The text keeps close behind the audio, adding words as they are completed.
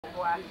Dude,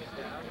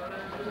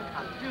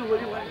 what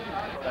do you want to do?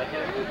 I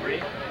get it for free?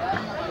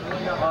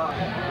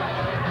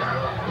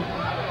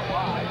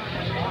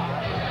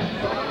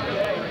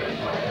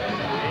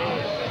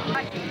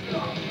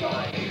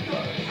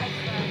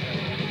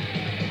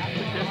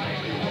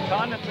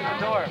 Condoms in the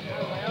door.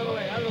 Other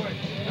way.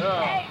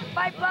 Hey,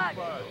 $5.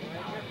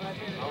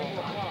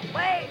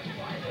 Wait.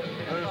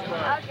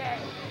 Okay.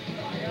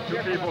 Two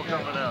people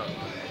coming out.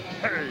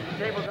 Hey.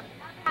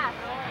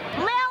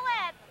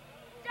 Lilith!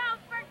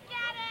 Don't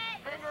forget it!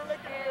 This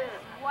is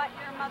what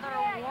your mother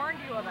warned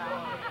you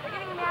about. They're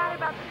getting mad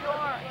about the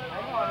door.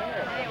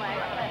 Anyway,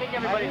 I think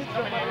everybody's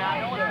coming in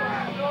now.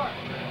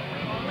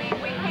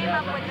 we came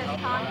up with this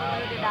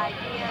convoluted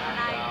idea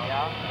tonight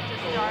to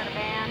start a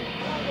band.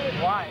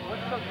 Why?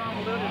 What's so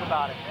convoluted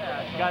about it?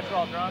 You guys are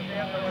all drunk?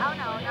 Oh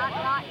no,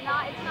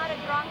 it's not a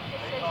drunk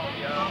decision.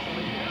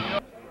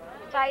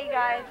 Bye, you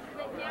guys.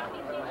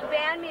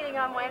 Band meeting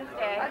on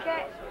Wednesday.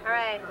 Okay. All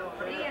right.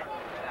 See ya.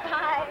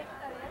 Bye.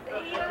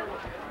 See you.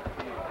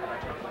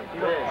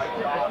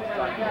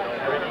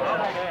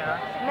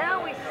 No,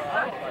 we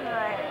suck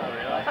tonight.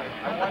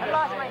 I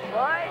lost my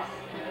voice.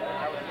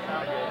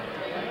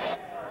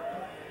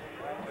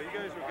 Oh, you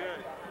guys were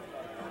good.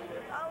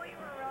 Oh, we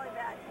were really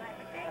bad tonight.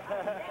 But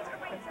thanks for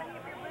bringing some of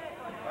your food.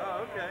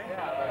 Oh, okay.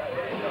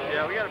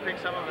 Yeah, we got to pick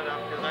some of it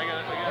up because we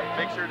got to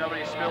make sure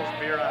nobody spills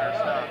beer on our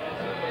stuff.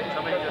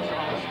 Somebody just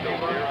almost spilled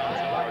beer on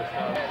some of our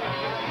stuff.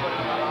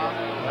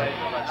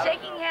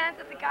 Shaking hands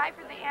with the guy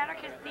from the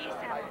Anarchist Thesis.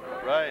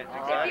 Right, A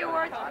exactly. few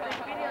words for this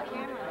video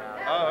camera.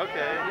 Oh,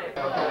 okay.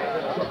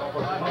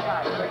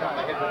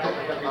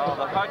 Oh,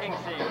 the hugging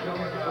scene.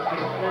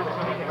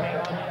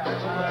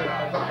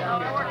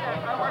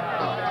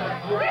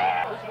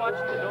 Who's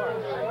watching the door?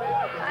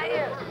 I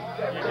am.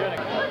 You're doing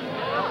it.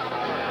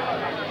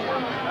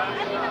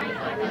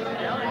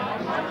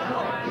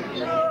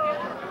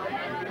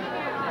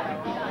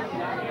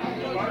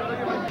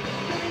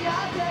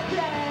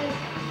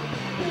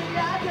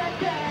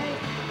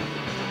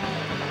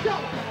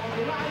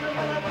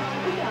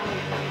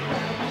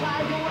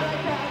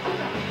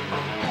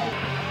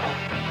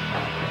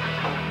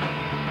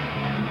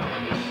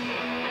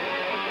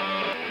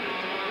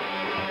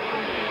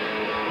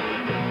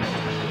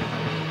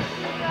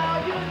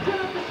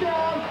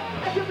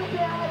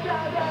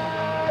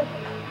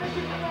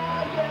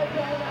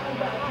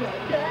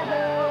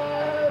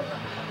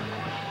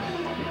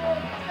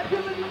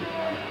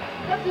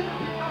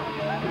 That's